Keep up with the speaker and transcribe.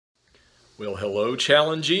Well, hello,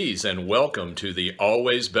 challengees, and welcome to the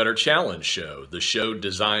Always Better Challenge Show, the show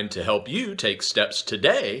designed to help you take steps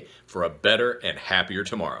today for a better and happier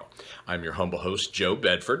tomorrow. I'm your humble host, Joe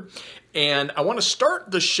Bedford, and I want to start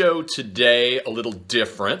the show today a little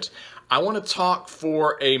different. I want to talk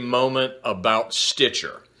for a moment about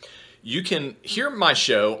Stitcher. You can hear my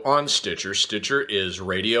show on Stitcher. Stitcher is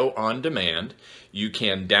radio on demand. You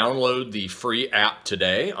can download the free app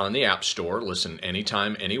today on the App Store. Listen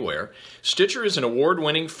anytime, anywhere. Stitcher is an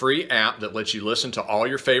award-winning free app that lets you listen to all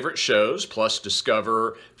your favorite shows, plus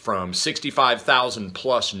discover from 65,000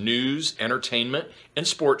 plus news, entertainment, and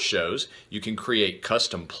sports shows. You can create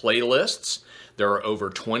custom playlists. There are over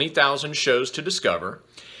 20,000 shows to discover.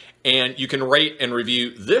 And you can rate and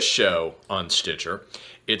review this show on Stitcher.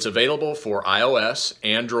 It's available for iOS,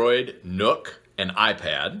 Android, Nook, and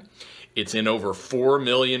iPad. It's in over 4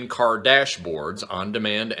 million car dashboards on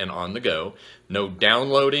demand and on the go. No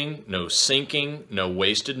downloading, no syncing, no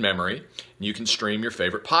wasted memory. You can stream your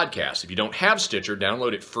favorite podcasts. If you don't have Stitcher,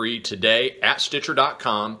 download it free today at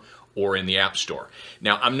Stitcher.com or in the App Store.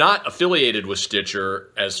 Now, I'm not affiliated with Stitcher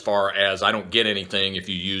as far as I don't get anything if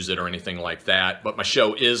you use it or anything like that, but my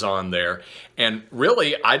show is on there. And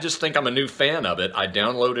really, I just think I'm a new fan of it. I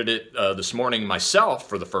downloaded it this morning myself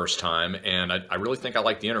for the first time, and I really think I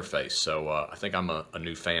like the interface. So I think I'm a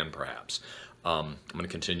new fan, perhaps. I'm going to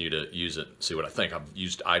continue to use it and see what I think. I've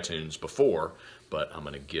used iTunes before, but I'm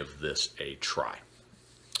going to give this a try.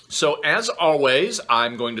 So as always,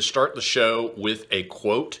 I'm going to start the show with a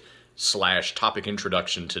quote / topic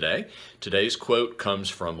introduction today. Today's quote comes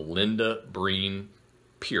from Linda Breen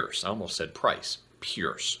Pierce. I almost said Price.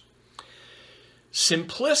 Pierce.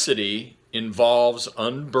 Simplicity involves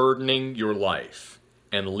unburdening your life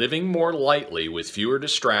and living more lightly with fewer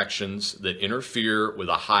distractions that interfere with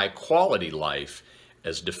a high-quality life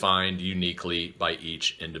as defined uniquely by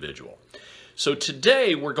each individual. So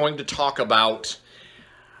today we're going to talk about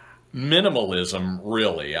minimalism,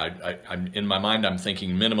 really. I'm in my mind, I'm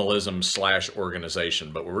thinking minimalism /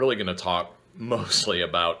 organization, but we're really going to talk mostly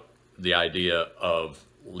about the idea of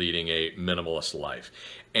leading a minimalist life.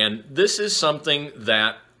 And this is something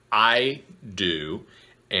that I do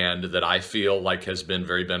and that I feel like has been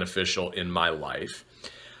very beneficial in my life.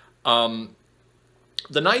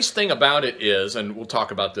 The nice thing about it is, and we'll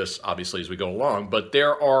talk about this obviously as we go along, but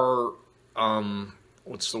there are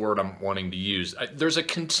what's the word I'm wanting to use? There's a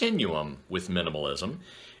continuum with minimalism.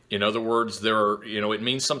 In other words, it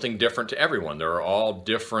means something different to everyone. There are all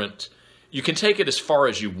different. You can take it as far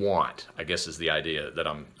as you want, I guess is the idea that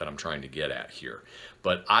I'm trying to get at here.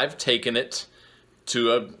 But I've taken it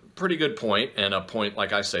to a pretty good point, and a point,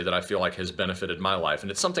 like I say, that I feel like has benefited my life. And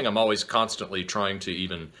it's something I'm always constantly trying to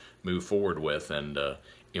even move forward with and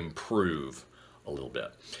improve a little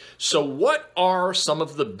bit. So what are some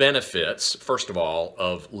of the benefits, first of all,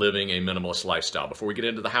 of living a minimalist lifestyle? Before we get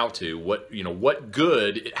into the how-to, what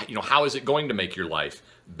good, how is it going to make your life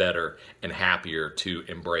better and happier to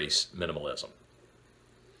embrace minimalism?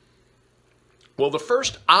 Well, the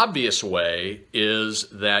first obvious way is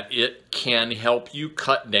that it can help you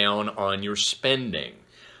cut down on your spending.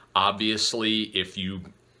 Obviously, if you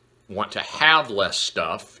want to have less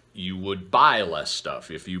stuff, you would buy less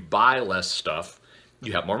stuff. If you buy less stuff,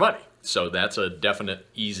 you have more money. So that's a definite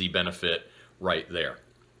easy benefit right there.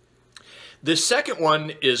 The second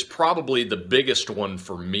one is probably the biggest one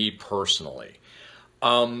for me personally.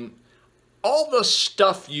 All the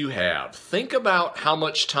stuff you have, think about how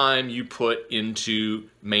much time you put into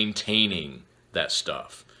maintaining that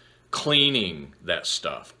stuff, cleaning that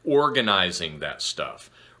stuff, organizing that stuff,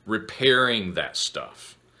 repairing that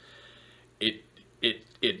stuff.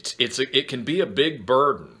 It can be a big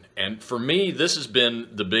burden. And for me, this has been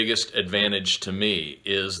the biggest advantage to me,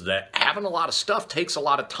 is that having a lot of stuff takes a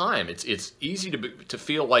lot of time. It's easy to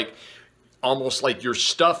feel like almost like your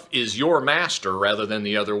stuff is your master rather than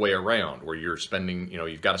the other way around, where you're spending,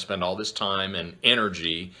 you've got to spend all this time and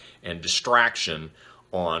energy and distraction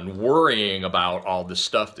on worrying about all this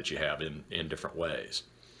stuff that you have in different ways.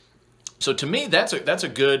 So to me, that's a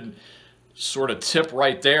good sort of tip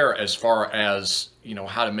right there as far as,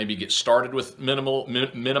 how to maybe get started with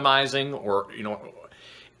minimizing, or,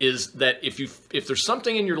 is that if there's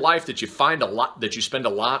something in your life that you spend a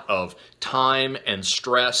lot of time and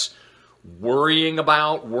stress worrying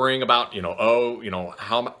about,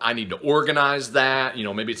 how I need to organize that,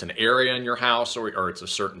 maybe it's an area in your house or it's a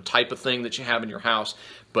certain type of thing that you have in your house.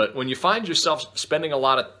 But when you find yourself spending a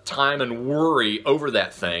lot of time and worry over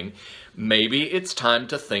that thing, maybe it's time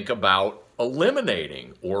to think about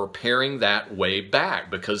eliminating or paring that way back,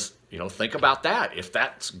 because, think about that. If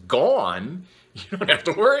that's gone, you don't have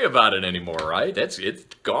to worry about it anymore, right? It's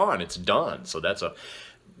gone, it's done. So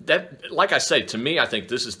like I say, to me, I think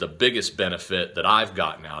this is the biggest benefit that I've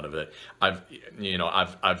gotten out of it. I've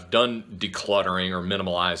done decluttering or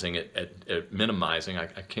minimalizing minimizing. I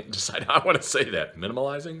can't decide how I want to say that.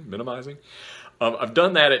 Minimizing. I've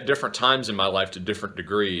done that at different times in my life to different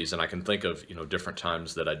degrees, and I can think of different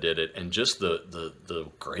times that I did it, and just the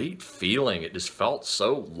great feeling. It just felt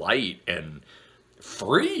so light and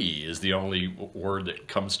free is the only word that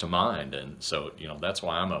comes to mind, and so that's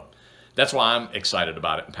why I'm excited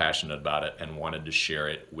about it and passionate about it and wanted to share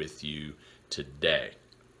it with you today.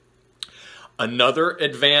 Another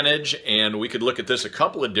advantage, and we could look at this a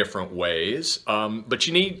couple of different ways, but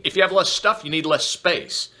if you have less stuff, you need less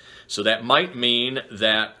space. So that might mean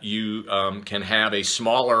that you can have a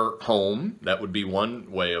smaller home. That would be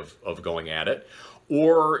one way of going at it.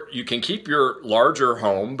 Or you can keep your larger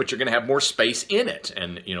home, but you're going to have more space in it.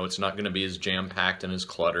 And, it's not going to be as jam-packed and as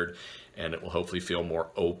cluttered, and it will hopefully feel more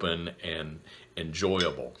open and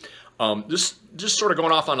enjoyable. Just sort of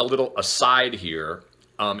going off on a little aside here.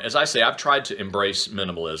 As I say, I've tried to embrace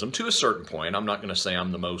minimalism to a certain point. I'm not going to say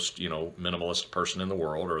I'm the most, minimalist person in the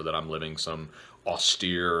world, or that I'm living some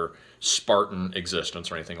austere Spartan existence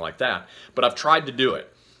or anything like that. But I've tried to do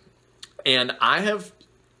it. And I have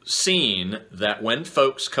seen that when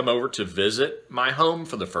folks come over to visit my home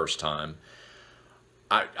for the first time,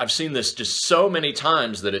 I've seen this just so many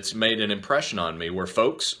times that it's made an impression on me, where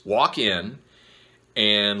folks walk in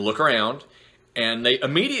and look around and they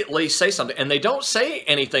immediately say something, and they don't say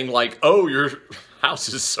anything like, "Oh, your house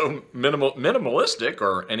is so minimalistic,"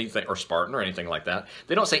 or anything, or Spartan, or anything like that.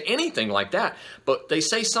 They don't say anything like that, but they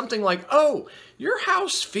say something like, "Oh, your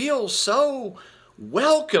house feels so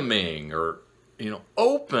welcoming," or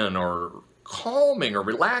open, or calming, or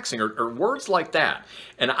relaxing, or words like that.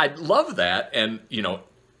 And I love that. And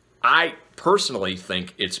I personally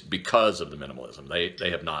think it's because of the minimalism. They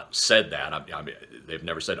have not said that. I mean, they've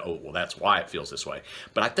never said, "Oh, well, that's why it feels this way."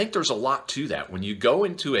 But I think there's a lot to that. When you go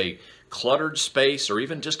into a cluttered space, or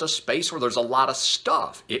even just a space where there's a lot of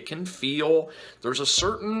stuff, it can feel, there's a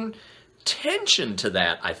certain tension to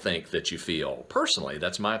that, I think, that you feel. Personally,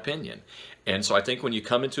 that's my opinion. And so I think when you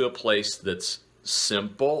come into a place that's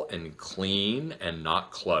simple and clean and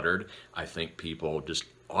not cluttered, I think people just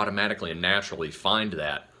automatically and naturally find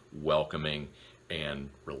that welcoming and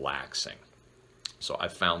relaxing. So I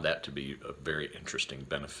found that to be a very interesting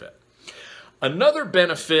benefit. Another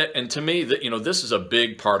benefit, and to me, that this is a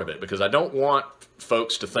big part of it, because I don't want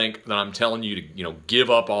folks to think that I'm telling you to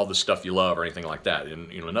give up all the stuff you love or anything like that.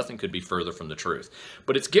 And nothing could be further from the truth.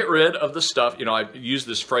 But it's get rid of the stuff. I use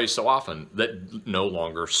this phrase so often, that no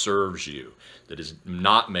longer serves you, that is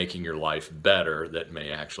not making your life better, that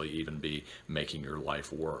may actually even be making your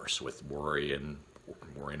life worse, with worrying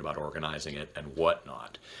about organizing it and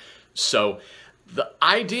whatnot. So the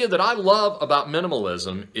idea that I love about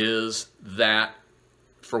minimalism is that,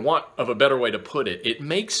 for want of a better way to put it, it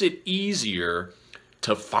makes it easier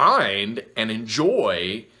to find and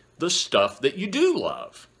enjoy the stuff that you do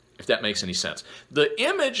love, if that makes any sense. The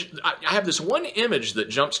image, I have this one image that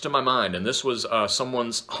jumps to my mind, and this was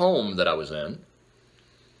someone's home that I was in.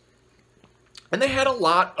 And they had a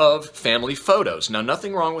lot of family photos. Now,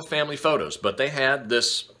 nothing wrong with family photos, but they had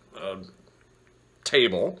this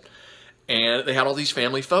table, and they had all these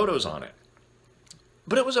family photos on it.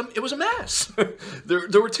 But it was a mess.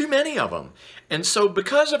 there were too many of them. And so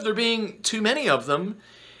because of there being too many of them,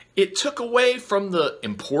 it took away from the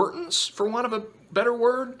importance, for want of a better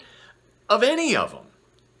word, of any of them.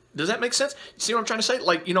 Does that make sense? See what I'm trying to say?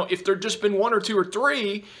 Like, if there'd just been one or two or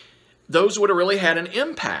three, those would have really had an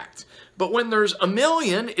impact. But when there's a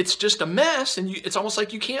million, it's just a mess, and it's almost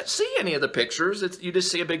like you can't see any of the pictures. You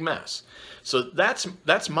just see a big mess. So that's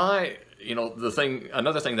my,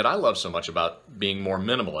 another thing that I love so much about being more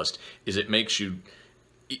minimalist is it makes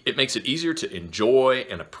it easier to enjoy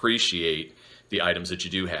and appreciate the items that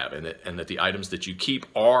you do have, and that the items that you keep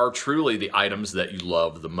are truly the items that you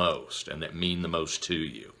love the most and that mean the most to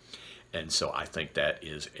you. And so I think that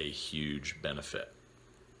is a huge benefit.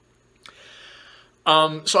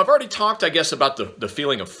 So I've already talked, I guess, about the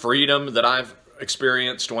feeling of freedom that I've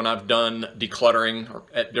experienced when I've done decluttering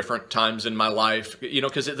at different times in my life.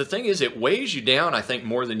 Because the thing is, it weighs you down, I think,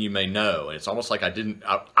 more than you may know. And it's almost like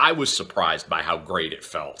I was surprised by how great it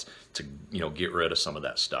felt to, get rid of some of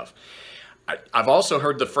that stuff. I've also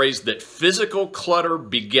heard the phrase that physical clutter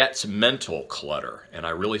begets mental clutter, and I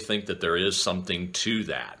really think that there is something to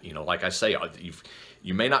that. You know, like I say,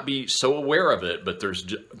 you may not be so aware of it, but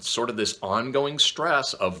there's sort of this ongoing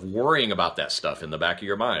stress of worrying about that stuff in the back of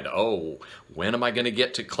your mind. Oh, when am I going to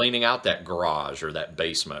get to cleaning out that garage or that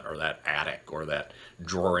basement or that attic or that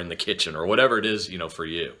drawer in the kitchen or whatever it is, you know, for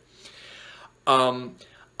you.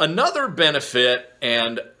 Another benefit,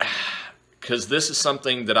 and because this is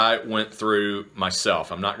something that I went through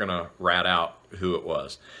myself, I'm not going to rat out who it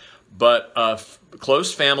was, but a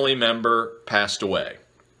close family member passed away.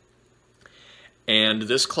 And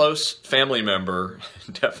this close family member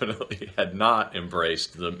definitely had not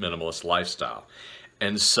embraced the minimalist lifestyle.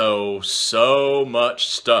 And so much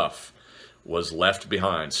stuff was left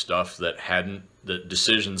behind, stuff that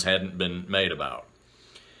decisions hadn't been made about.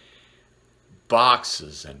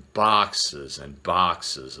 Boxes and boxes and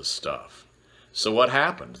boxes of stuff. So what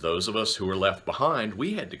happened? Those of us who were left behind,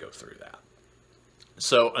 we had to go through that.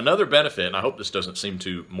 So another benefit, and I hope this doesn't seem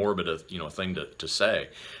too morbid a thing to say,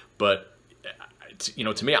 but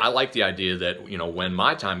to me, I like the idea that, when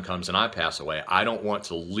my time comes and I pass away, I don't want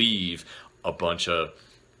to leave a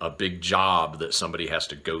big job that somebody has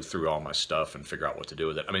to go through all my stuff and figure out what to do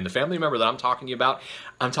with it. I mean, the family member that I'm talking about,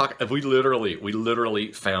 we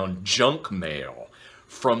literally found junk mail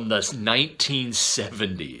from the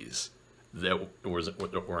 1970s that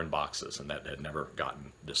were in boxes and that had never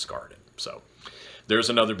gotten discarded. So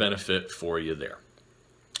there's another benefit for you there.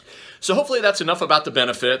 So hopefully that's enough about the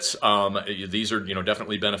benefits. These are,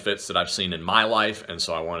 definitely benefits that I've seen in my life, and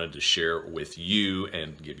so I wanted to share with you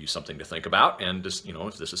and give you something to think about, and just,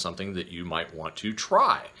 if this is something that you might want to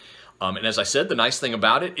try. And as I said, the nice thing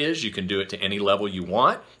about it is you can do it to any level you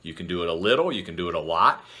want. You can do it a little, you can do it a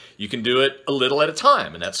lot, you can do it a little at a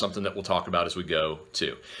time, and that's something that we'll talk about as we go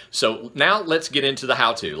too. So now let's get into the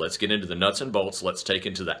how-to. Let's get into the nuts and bolts. Let's take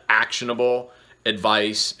into the actionable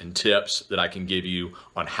advice and tips that I can give you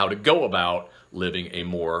on how to go about living a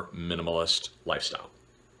more minimalist lifestyle.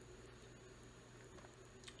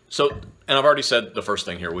 So, and I've already said the first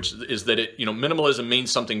thing here, which is that minimalism means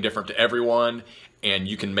something different to everyone, and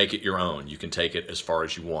you can make it your own. You can take it as far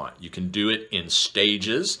as you want. You can do it in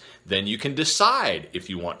stages, then you can decide if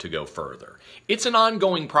you want to go further. It's an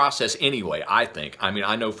ongoing process anyway, I think. I mean,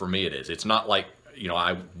 I know for me it is. It's not like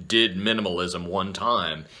I did minimalism one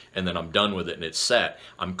time and then I'm done with it and it's set.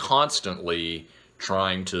 I'm constantly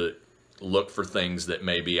trying to look for things that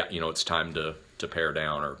maybe, it's time to pare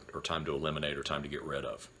down or time to eliminate or time to get rid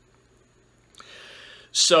of.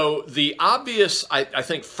 So the obvious, I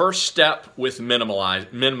think, first step with I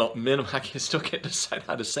still can't decide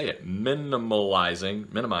how to say it. Minimizing,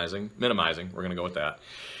 we're going to go with that.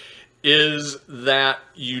 Is that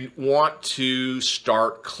you want to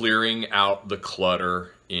start clearing out the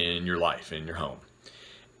clutter in your life, in your home.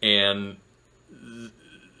 And,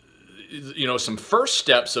 some first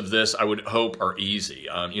steps of this I would hope are easy,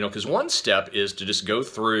 because one step is to just go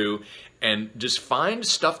through and just find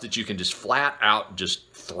stuff that you can just flat out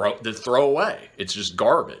just throw away. It's just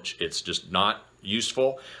garbage. It's just not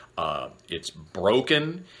useful. It's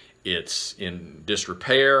broken. It's in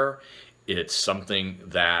disrepair. It's something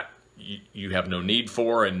that you have no need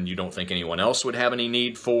for and you don't think anyone else would have any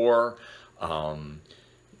need for. I'm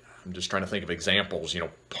just trying to think of examples,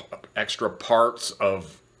 extra parts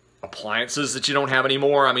of appliances that you don't have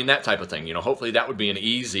anymore. I mean, that type of thing. Hopefully that would be an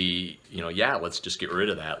easy, yeah, let's just get rid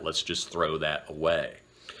of that. Let's just throw that away.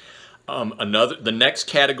 The next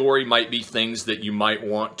category might be things that you might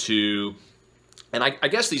want to, and I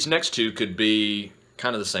guess these next two could be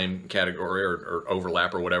kind of the same category or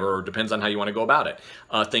overlap or whatever, or depends on how you want to go about it.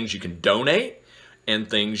 Things you can donate and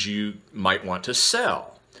things you might want to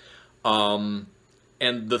sell. And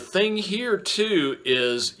the thing here too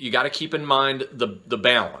is you got to keep in mind the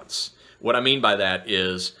balance. What I mean by that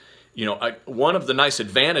is, one of the nice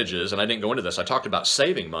advantages, and I didn't go into this, I talked about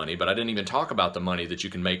saving money, but I didn't even talk about the money that you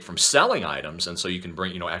can make from selling items, and so you can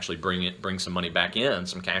actually bring some money back in,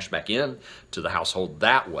 some cash back in to the household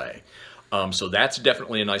that way. So that's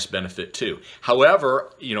definitely a nice benefit too. However,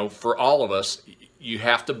 for all of us, you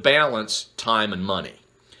have to balance time and money.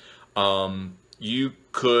 You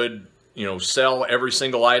could, sell every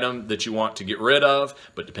single item that you want to get rid of,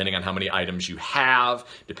 but depending on how many items you have,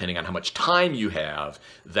 depending on how much time you have,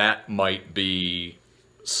 that might be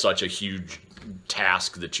such a huge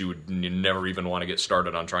task that you would never even want to get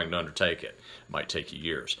started on trying to undertake it. It might take you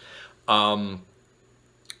years. So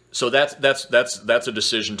that's a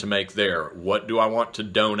decision to make there. What do I want to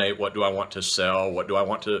donate? What do I want to sell? What do I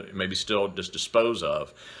want to maybe still just dispose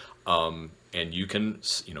of? And you can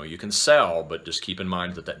sell, but just keep in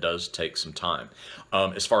mind that that does take some time.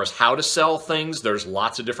 As far as how to sell things, there's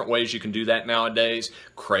lots of different ways you can do that nowadays.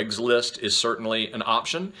 Craigslist is certainly an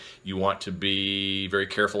option. You want to be very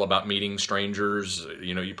careful about meeting strangers.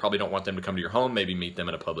 You probably don't want them to come to your home. Maybe meet them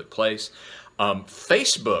in a public place.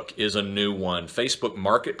 Facebook is a new one. Facebook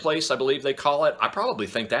Marketplace, I believe they call it. I probably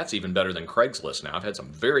think that's even better than Craigslist now. I've had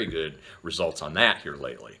some very good results on that here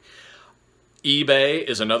lately. eBay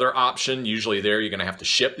is another option. Usually there you're going to have to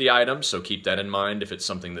ship the items, so keep that in mind if it's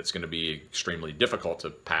something that's going to be extremely difficult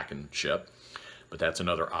to pack and ship. But that's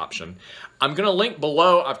another option. I'm going to link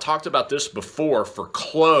below, I've talked about this before, for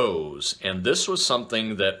clothes. And this was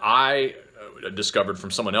something that I discovered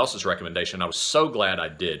from someone else's recommendation. I was so glad I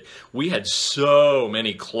did. We had so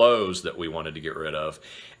many clothes that we wanted to get rid of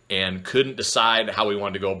and couldn't decide how we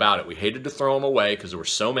wanted to go about it. We hated to throw them away because there were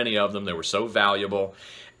so many of them. They were so valuable.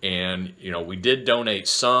 And, we did donate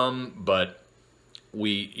some, but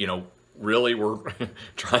we, really were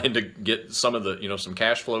trying to get some of the, some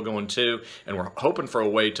cash flow going too. And we're hoping for a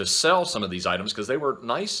way to sell some of these items because they were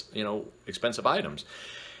nice, expensive items.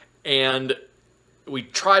 And we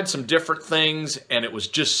tried some different things and it was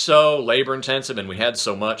just so labor intensive and we had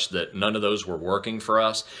so much that none of those were working for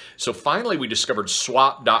us. So finally we discovered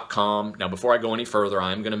swap.com. Now before I go any further,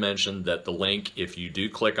 I'm going to mention that the link, if you do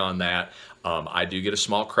click on that, I do get a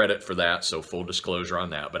small credit for that, so full disclosure on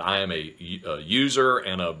that. But I am a user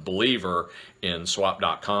and a believer in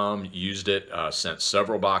swap.com, used it, sent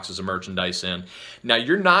several boxes of merchandise in. Now,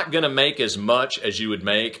 you're not going to make as much as you would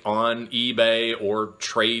make on eBay or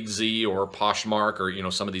Tradesy or Poshmark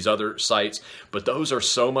or, some of these other sites, but those are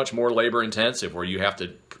so much more labor intensive where you have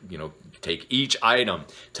to, take each item,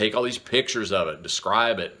 take all these pictures of it,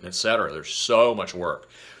 describe it, etc. There's so much work.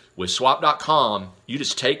 With swap.com, you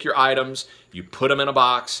just take your items, you put them in a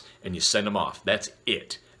box, and you send them off. That's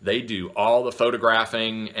it. They do all the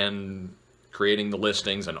photographing and creating the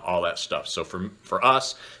listings and all that stuff. So for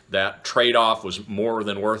us, that trade-off was more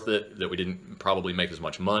than worth it, that we didn't probably make as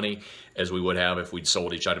much money as we would have if we'd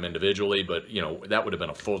sold each item individually. But, that would have been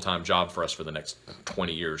a full-time job for us for the next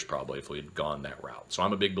 20 years probably if we had gone that route. So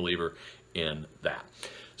I'm a big believer in that.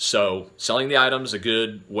 So selling the items, a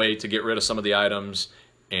good way to get rid of some of the items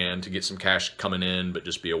and to get some cash coming in, but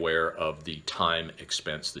just be aware of the time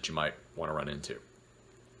expense that you might want to run into.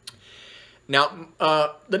 Now,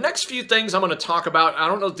 the next few things I'm going to talk about, I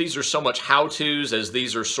don't know if these are so much how-tos as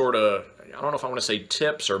these are sort of, I don't know if I want to say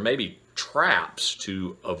tips or maybe traps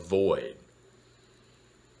to avoid.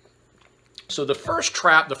 So the first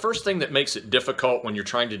trap, the first thing that makes it difficult when you're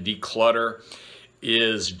trying to declutter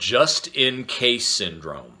is just-in-case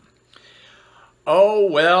syndrome.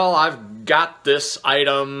 Oh, well, I've got this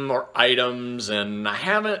item or items and I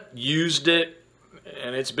haven't used it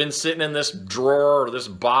and it's been sitting in this drawer or this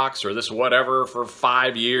box or this whatever for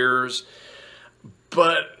 5 years.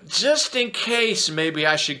 But just in case, maybe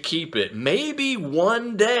I should keep it. Maybe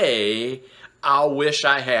one day I'll wish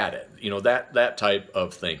I had it. That type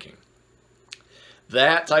of thinking.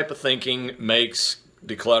 That type of thinking makes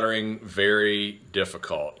decluttering very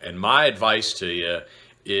difficult. And my advice to you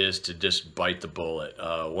is to just bite the bullet.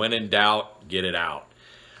 When in doubt, get it out.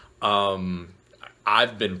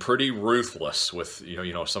 I've been pretty ruthless with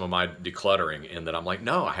some of my decluttering in that I'm like,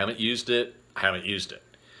 no, I haven't used it. I haven't used it.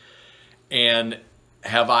 And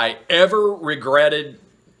have I ever regretted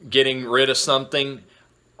getting rid of something?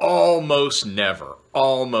 Almost never.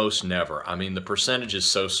 Almost never. I mean, the percentage is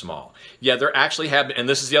so small. Yeah, there actually have been, and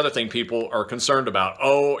this is the other thing people are concerned about.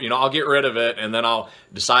 Oh, I'll get rid of it and then I'll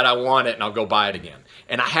decide I want it and I'll go buy it again.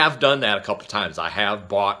 And I have done that a couple times. I have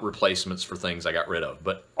bought replacements for things I got rid of,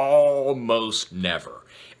 but almost never.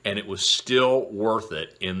 And it was still worth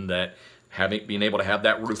it in that being able to have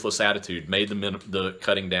that ruthless attitude made the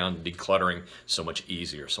cutting down, decluttering so much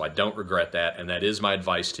easier. So I don't regret that, and that is my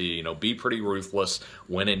advice to you. Be pretty ruthless.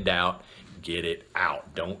 When in doubt, get it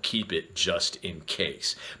out. Don't keep it just in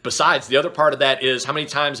case. Besides, the other part of that is how many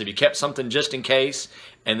times have you kept something just in case,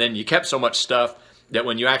 and then you kept so much stuff that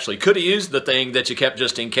when you actually could have used the thing that you kept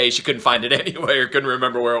just in case, you couldn't find it anyway or couldn't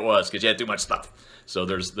remember where it was because you had too much stuff. So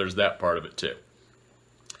there's that part of it too.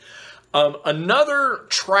 Another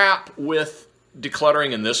trap with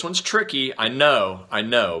decluttering, and this one's tricky, I know,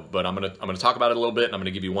 but I'm gonna talk about it a little bit, and I'm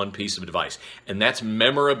gonna give you one piece of advice, and that's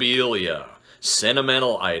memorabilia,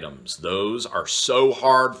 sentimental items. Those are so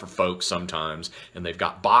hard for folks sometimes, and they've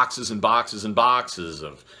got boxes and boxes and boxes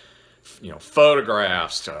of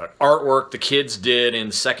photographs, artwork the kids did in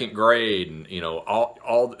 2nd grade, and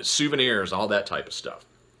all souvenirs, all that type of stuff.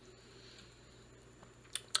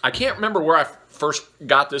 I can't remember where I first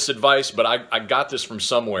got this advice, but I got this from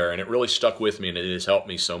somewhere, and it really stuck with me, and it has helped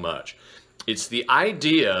me so much. It's the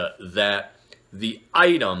idea that the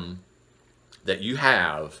item that you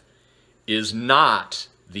have is not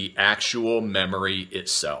the actual memory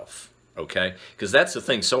itself. Okay? Because that's the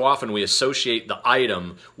thing. So often we associate the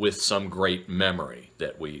item with some great memory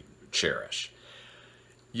that we cherish.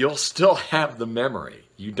 You'll still have the memory.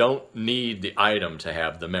 You don't need the item to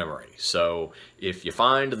have the memory. So if you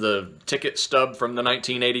find the ticket stub from the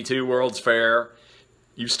 1982 World's Fair,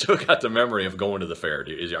 you still got the memory of going to the fair.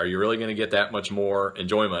 Are you really going to get that much more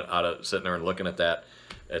enjoyment out of sitting there and looking at that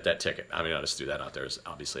ticket? I mean, I just threw that out there as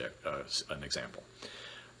obviously an example.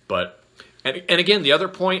 But, and again, the other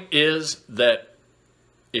point is that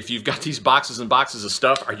if you've got these boxes and boxes of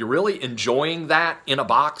stuff, are you really enjoying that in a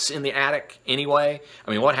box in the attic anyway?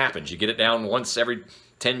 I mean, what happens? You get it down once every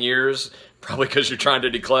 10 years, probably because you're trying to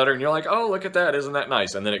declutter, and you're like, oh, look at that, isn't that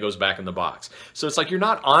nice? And then it goes back in the box. So it's like you're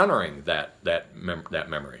not honoring that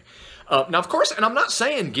memory. Now, of course, and I'm not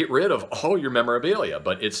saying get rid of all your memorabilia,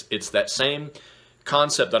 but it's that same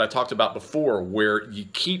concept that I talked about before, where you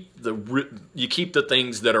keep the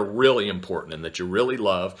things that are really important and that you really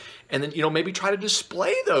love, and then maybe try to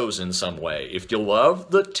display those in some way. If you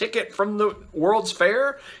love the ticket from the World's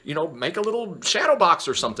Fair, make a little shadow box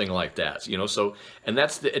or something like that. So, and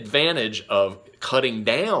that's the advantage of cutting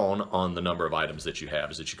down on the number of items that you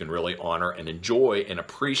have, is that you can really honor and enjoy and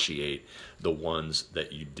appreciate the ones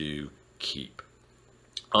that you do keep.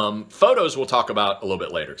 Photos we'll talk about a little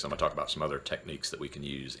bit later, because I'm going to talk about some other techniques that we can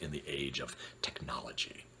use in the age of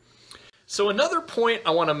technology. So another point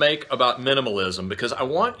I want to make about minimalism, because I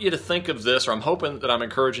want you to think of this, or I'm hoping that I'm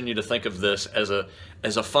encouraging you to think of this as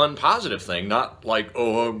a fun, positive thing, not like,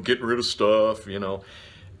 oh, I'm getting rid of stuff,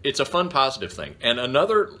 It's a fun, positive thing. And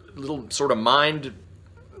another little sort of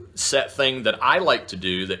mindset thing that I like to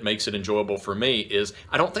do that makes it enjoyable for me is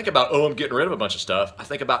I don't think about, oh, I'm getting rid of a bunch of stuff. I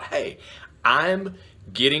think about, hey, I'm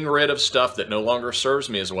getting rid of stuff that no longer serves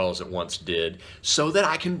me as well as it once did, so that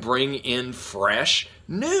I can bring in fresh,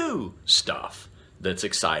 new stuff that's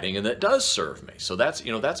exciting and that does serve me. So that's,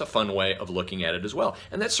 that's a fun way of looking at it as well.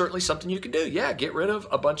 And that's certainly something you can do. Yeah, get rid of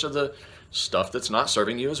a bunch of the stuff that's not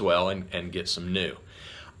serving you as well and get some new.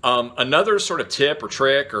 Another sort of tip or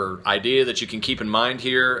trick or idea that you can keep in mind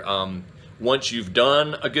here, once you've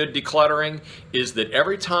done a good decluttering, is that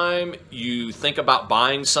every time you think about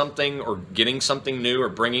buying something or getting something new or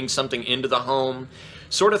bringing something into the home,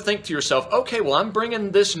 sort of think to yourself, okay, well, I'm bringing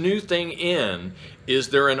this new thing in. Is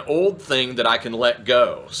there an old thing that I can let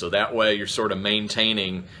go? So that way you're sort of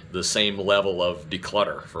maintaining the same level of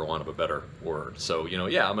declutter, for want of a better word. So,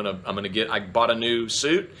 yeah, I bought a new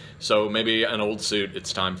suit, so maybe an old suit,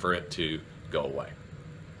 it's time for it to go away.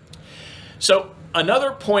 So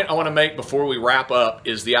another point I want to make before we wrap up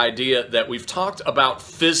is the idea that we've talked about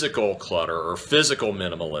physical clutter or physical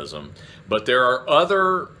minimalism, but there are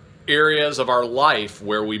other areas of our life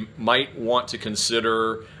where we might want to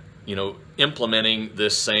consider, implementing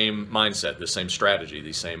this same mindset, this same strategy,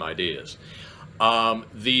 these same ideas.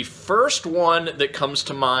 The first one that comes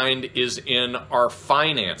to mind is in our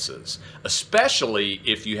finances, especially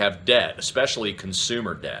if you have debt, especially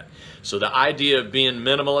consumer debt. So the idea of being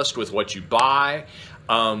minimalist with what you buy,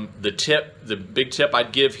 the big tip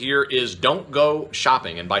I'd give here is don't go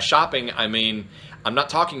shopping. And by shopping, I mean, I'm not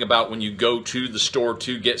talking about when you go to the store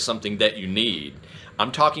to get something that you need.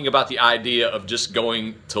 I'm talking about the idea of just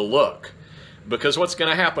going to look. Because what's going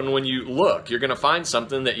to happen when you look? You're going to find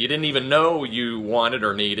something that you didn't even know you wanted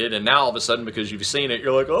or needed, and now all of a sudden, because you've seen it,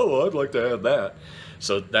 you're like, oh, well, I'd like to have that.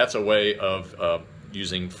 So that's a way of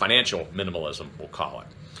using financial minimalism, we'll call it.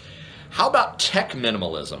 How about tech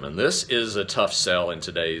minimalism? And this is a tough sell in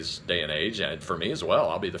today's day and age, and for me as well,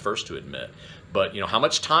 I'll be the first to admit. But how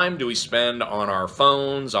much time do we spend on our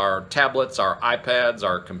phones, our tablets, our iPads,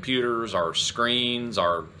 our computers, our screens,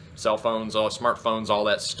 our cell phones, all smartphones, all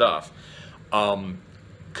that stuff?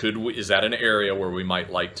 Is that an area where we might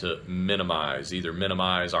like to either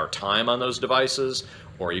minimize our time on those devices,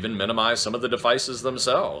 or even minimize some of the devices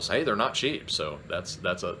themselves? Hey, they're not cheap, so that's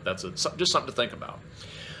just something to think about.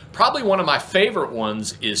 Probably one of my favorite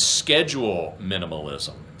ones is schedule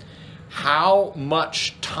minimalism. How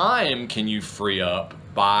much time can you free up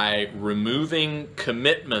by removing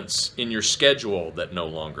commitments in your schedule that no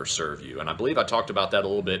longer serve you? And I believe I talked about that a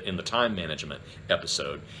little bit in the time management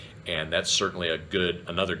episode. And that's certainly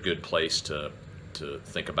another good place to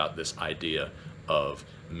think about this idea of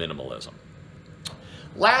minimalism.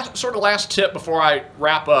 Last tip before I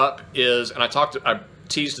wrap up is, and I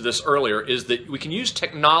teased this earlier, is that we can use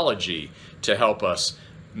technology to help us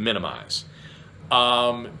minimize.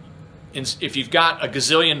 if you've got a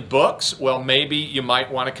gazillion books, well, maybe you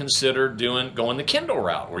might want to consider going the Kindle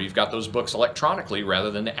route, where you've got those books electronically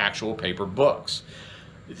rather than the actual paper books.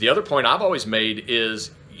 The other point I've always made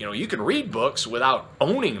is, you can read books without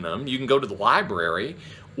owning them. You can go to the library,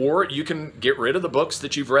 or you can get rid of the books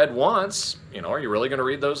that you've read once. Are you really going to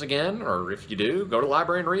read those again? Or if you do, go to the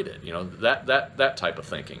library and read it. That type of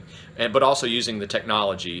thinking. But also using the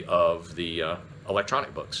technology of the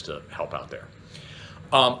electronic books to help out there.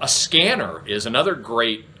 A scanner is another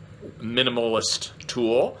great minimalist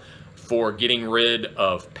tool for getting rid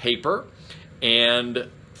of paper and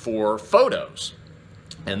for photos.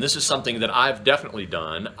 And this is something that I've definitely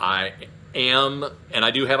done. And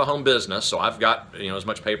I do have a home business, so I've got as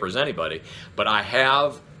much paper as anybody, but I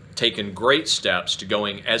have taken great steps to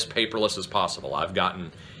going as paperless as possible. I've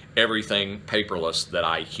gotten everything paperless that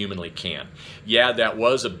I humanly can. Yeah, that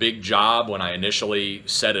was a big job when I initially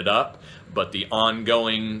set it up, but the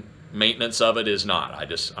ongoing maintenance of it is not.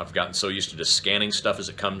 I've gotten so used to just scanning stuff as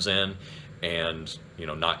it comes in and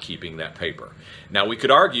not keeping that paper. Now, we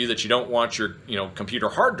could argue that you don't want your computer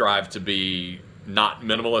hard drive to be not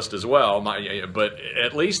minimalist as well, but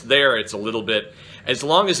at least there it's a little bit, as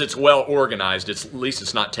long as it's well organized, at least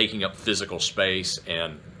it's not taking up physical space,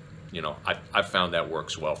 and I've found that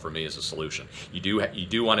works well for me as a solution. You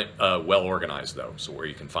do want it well organized though, so where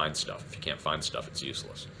you can find stuff. If you can't find stuff, it's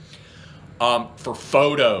useless. For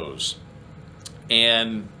photos,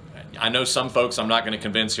 and I know some folks I'm not going to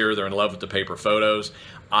convince here, they're in love with the paper photos.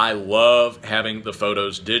 I love having the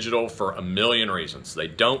photos digital for a million reasons. They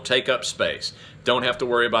don't take up space. Don't have to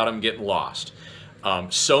worry about them getting lost.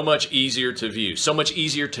 So much easier to view, so much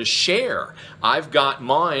easier to share. I've got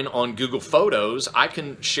mine on Google Photos. I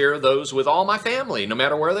can share those with all my family, no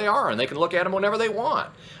matter where they are, and they can look at them whenever they want.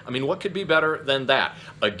 I mean, what could be better than that?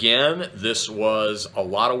 Again, this was a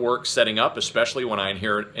lot of work setting up, especially when I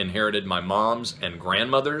inherited my mom's and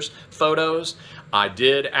grandmother's photos. I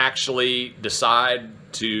did actually decide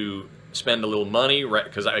to spend a little money,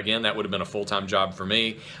 because again, that would have been a full-time job for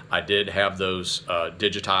me. I did have those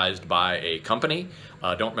digitized by a company.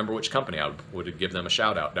 Don't remember which company. I would give them a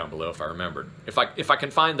shout out down below if I remembered. If I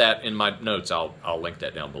can find that in my notes, I'll link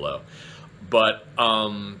that down below. But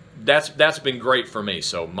that's been great for me.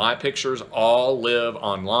 So my pictures all live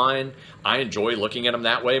online. I enjoy looking at them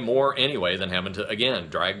that way more anyway than having to, again,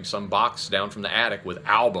 drag some box down from the attic with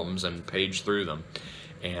albums and page through them.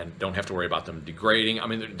 And don't have to worry about them degrading. I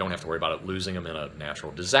mean, don't have to worry about it losing them in a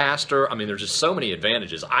natural disaster. I mean, there's just so many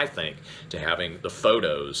advantages, I think, to having the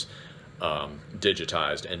photos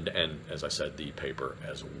digitized and as I said, the paper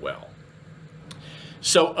as well.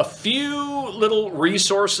 So a few little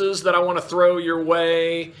resources that I want to throw your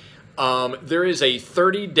way. There is a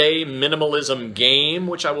 30-day minimalism game,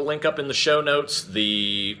 which I will link up in the show notes.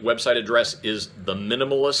 The website address is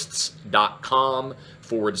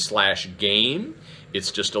theminimalists.com/game. It's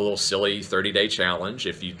just a little silly 30-day challenge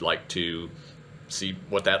if you'd like to see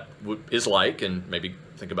what that is like and maybe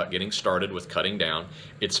think about getting started with cutting down.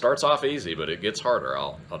 It starts off easy, but it gets harder.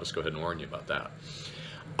 I'll just go ahead and warn you about that.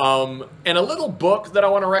 And a little book that I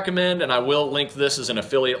want to recommend, and I will link this as an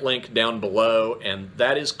affiliate link down below, and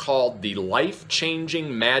that is called The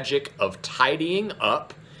Life-Changing Magic of Tidying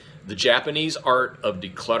Up, The Japanese Art of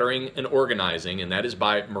Decluttering and Organizing, and that is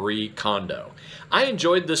by Marie Kondo. I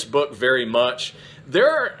enjoyed this book very much.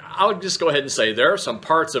 I'll just go ahead and say, there are some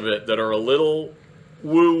parts of it that are a little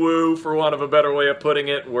woo-woo, for want of a better way of putting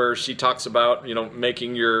it, where she talks about,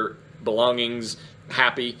 making your belongings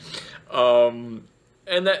happy.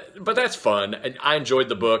 But that's fun. I enjoyed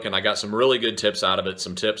the book, and I got some really good tips out of it,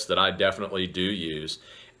 some tips that I definitely do use.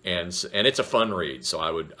 And it's a fun read, so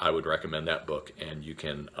I would recommend that book, and you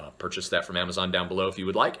can purchase that from Amazon down below if you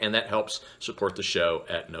would like, and that helps support the show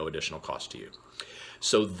at no additional cost to you.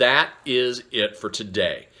 So that is it for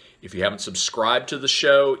today. If you haven't subscribed to the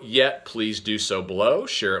show yet, please do so below.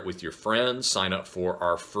 Share it with your friends. Sign up for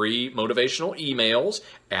our free motivational emails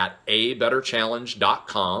at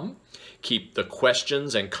abetterchallenge.com. Keep the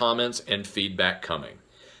questions and comments and feedback coming.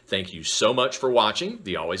 Thank you so much for watching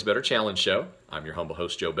the Always Better Challenge Show. I'm your humble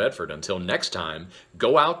host, Joe Bedford. Until next time,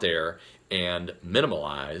 go out there and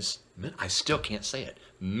minimalize. I still can't say it.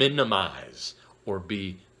 Minimize or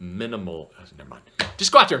be minimal. Never mind.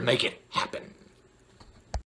 Just go out there and make it happen.